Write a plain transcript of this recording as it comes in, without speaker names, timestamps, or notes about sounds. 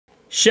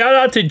Shout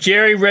out to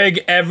Jerry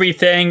Rig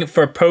Everything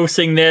for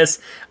posting this.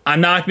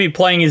 I'm not going to be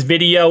playing his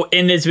video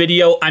in this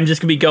video. I'm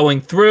just going to be going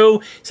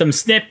through some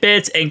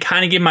snippets and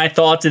kind of give my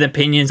thoughts and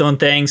opinions on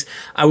things.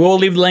 I will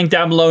leave the link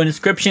down below in the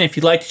description. If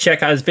you'd like to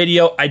check out his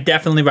video, I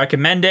definitely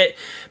recommend it.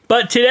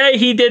 But today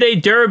he did a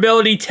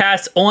durability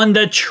test on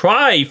the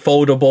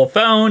tri-foldable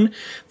phone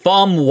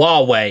from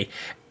Huawei.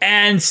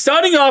 And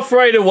starting off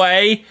right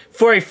away,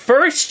 for a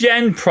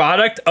first-gen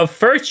product, a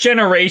first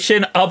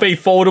generation of a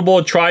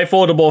foldable,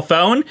 tri-foldable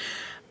phone,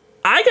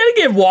 I gotta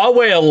give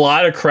Huawei a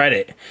lot of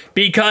credit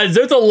because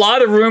there's a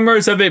lot of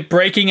rumors of it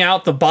breaking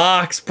out the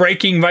box,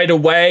 breaking right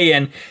away,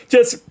 and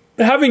just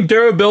having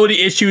durability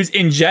issues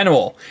in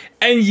general.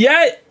 And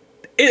yet,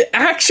 it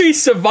actually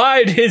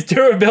survived his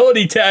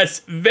durability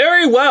test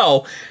very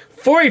well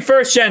for a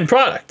first-gen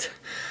product.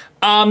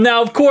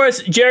 Now, of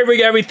course, Jerry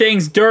Rig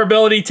Everything's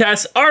durability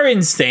tests are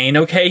insane,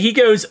 okay? He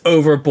goes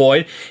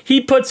overboard.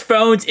 He puts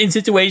phones in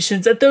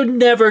situations that they're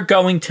never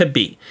going to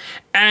be.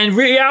 And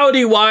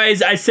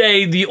reality-wise, I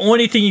say the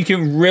only thing you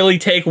can really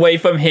take away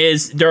from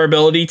his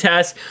durability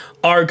tests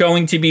are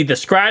going to be the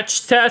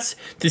scratch tests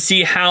to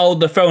see how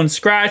the phone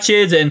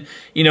scratches and,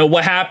 you know,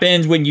 what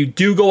happens when you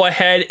do go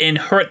ahead and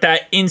hurt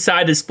that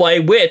inside display,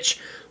 which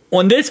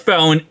on this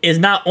phone is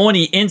not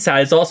only inside,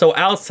 it's also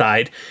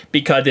outside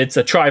because it's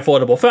a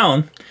tri-foldable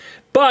phone.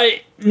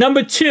 But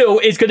number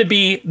two is going to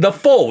be the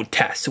fold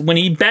test when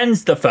he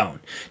bends the phone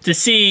to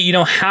see, you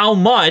know, how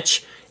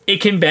much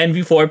it can bend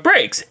before it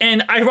breaks.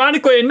 And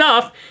ironically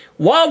enough,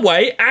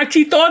 Huawei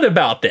actually thought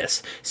about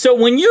this. So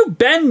when you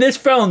bend this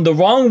phone the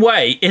wrong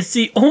way, it's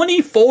the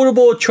only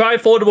foldable,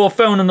 tri-foldable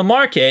phone on the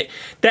market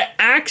that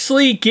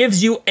actually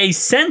gives you a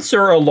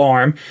sensor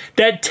alarm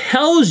that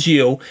tells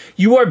you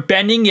you are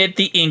bending it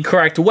the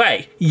incorrect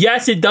way.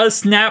 Yes, it does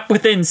snap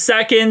within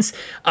seconds.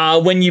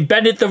 When you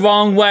bend it the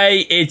wrong way,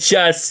 it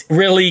just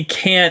really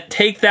can't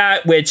take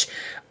that, which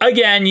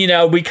again, you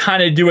know, we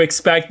kind of do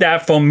expect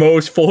that from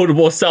most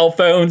foldable cell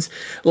phones,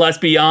 let's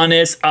be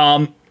honest.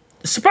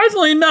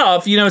 Surprisingly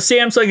enough, you know,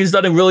 Samsung has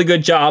done a really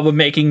good job of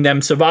making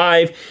them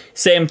survive.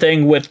 Same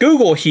thing with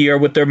Google here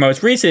with their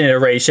most recent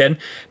iteration.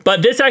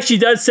 But this actually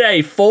does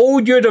say,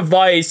 fold your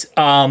device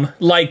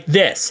like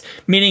this,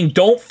 meaning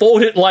don't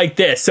fold it like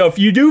this. So if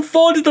you do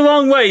fold it the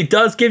wrong way, it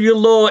does give you a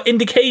little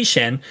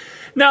indication.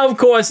 Now, of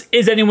course,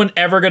 is anyone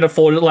ever going to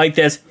fold it like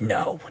this?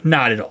 No,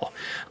 not at all.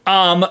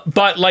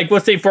 But like,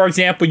 let's say, for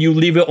example, you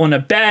leave it on a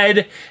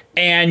bed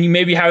and you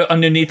maybe have it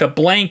underneath a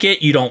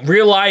blanket. You don't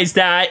realize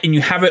that and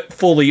you have it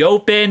fully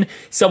open.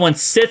 Someone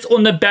sits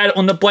on the bed,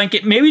 on the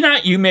blanket. Maybe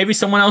not you, maybe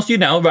someone else you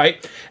know,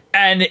 right?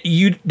 And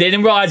they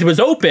didn't realize it was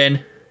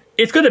open.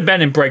 It's going to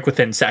bend and break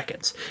within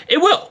seconds.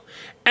 It will.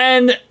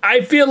 And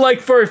I feel like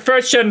for a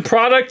first-gen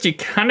product, you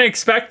kind of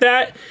expect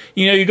that.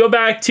 You know, you go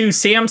back to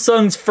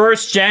Samsung's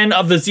first gen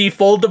of the Z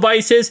Fold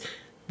devices,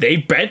 they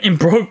bent and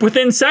broke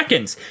within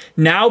seconds.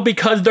 Now,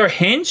 because they're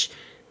hinged,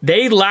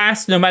 they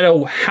last no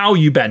matter how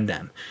you bend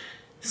them.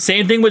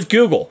 Same thing with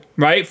Google,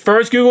 right?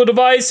 First Google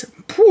device,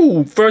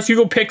 first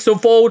Google Pixel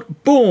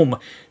Fold, boom,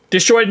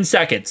 destroyed in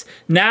seconds.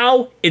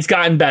 Now, it's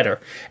gotten better.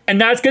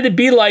 And that's going to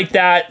be like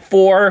that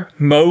for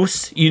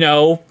most, you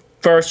know,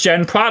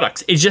 first-gen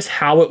products. It's just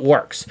how it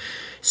works.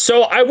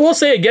 So I will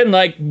say again,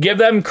 like, give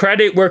them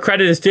credit where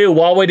credit is due.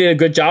 Huawei did a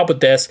good job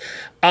with this.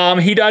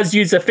 He does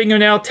use a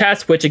fingernail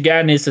test, which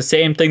again is the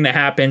same thing that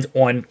happens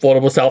on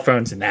foldable cell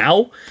phones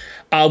now.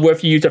 Where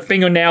if you use a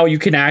fingernail, you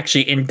can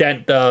actually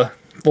indent the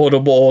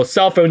foldable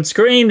cell phone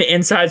screen, the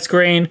inside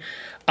screen.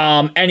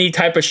 Any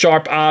type of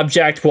sharp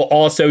object will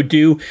also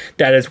do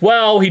that as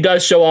well. He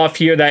does show off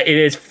here that it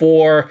is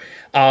 4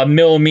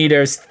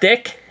 millimeters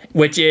thick,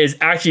 which is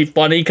actually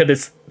funny because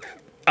it's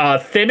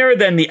thinner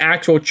than the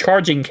actual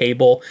charging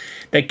cable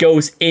that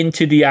goes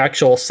into the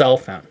actual cell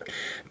phone.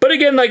 But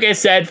again, like I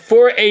said,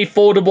 for a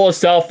foldable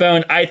cell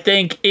phone, I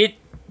think it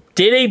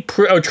did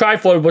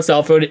tri-foldable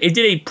cell phone, it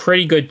did a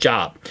pretty good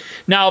job.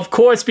 Now, of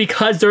course,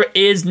 because there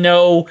is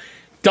no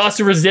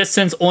dust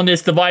resistance on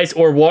this device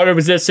or water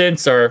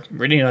resistance or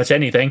pretty much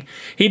anything,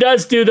 he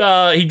does do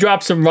he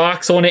drops some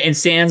rocks on it and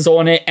sands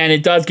on it, and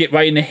it does get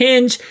right in the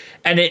hinge,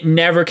 and it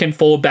never can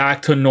fold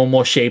back to a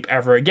normal shape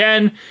ever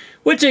again,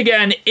 which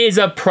again is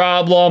a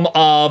problem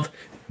of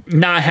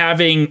not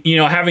having, you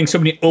know, having so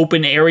many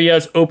open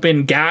areas,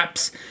 open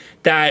gaps,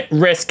 that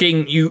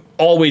you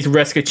always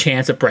risk a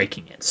chance of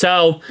breaking it.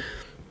 So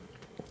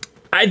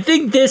I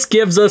think this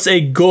gives us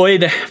a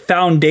good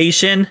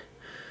foundation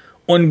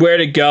on where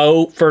to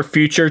go for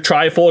future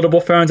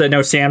tri-foldable phones. I know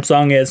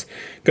Samsung is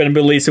going to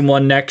be releasing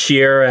one next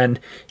year, and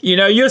you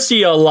know, you'll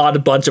see a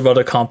bunch of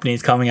other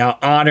companies coming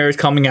out. Honor is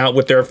coming out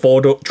with their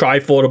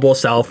tri-foldable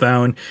cell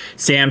phone.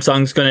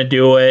 Samsung's going to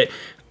do it.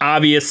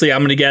 Obviously,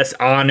 I'm going to guess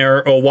Honor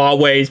or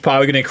Huawei is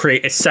probably going to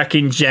create a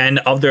second gen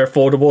of their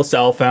foldable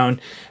cell phone,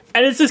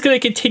 and it's just going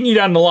to continue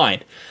down the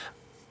line.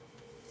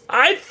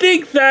 I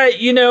think that,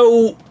 you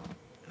know,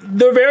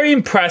 they're very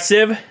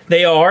impressive.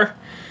 They are.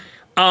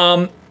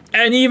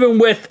 And even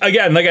with,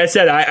 again, like I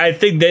said, I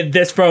think that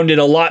this phone did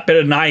a lot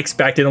better than I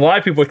expected. A lot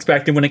of people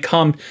expected when it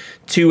comes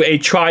to a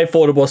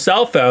tri-foldable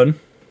cell phone.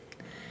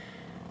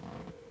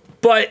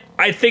 but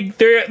I think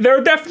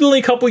they're definitely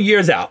a couple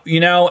years out, you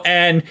know,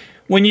 and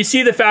when you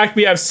see the fact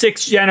we have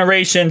 6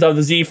 generations of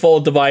the Z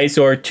Fold device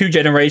or 2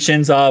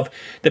 generations of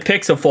the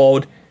Pixel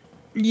Fold,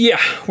 yeah,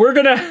 we're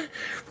gonna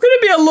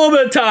be a little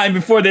bit of time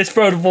before this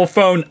foldable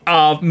phone,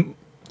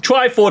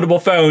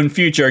 tri-foldable phone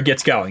future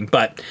gets going.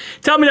 But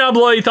tell me down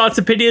below your thoughts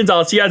and opinions.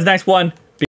 I'll see you guys next one.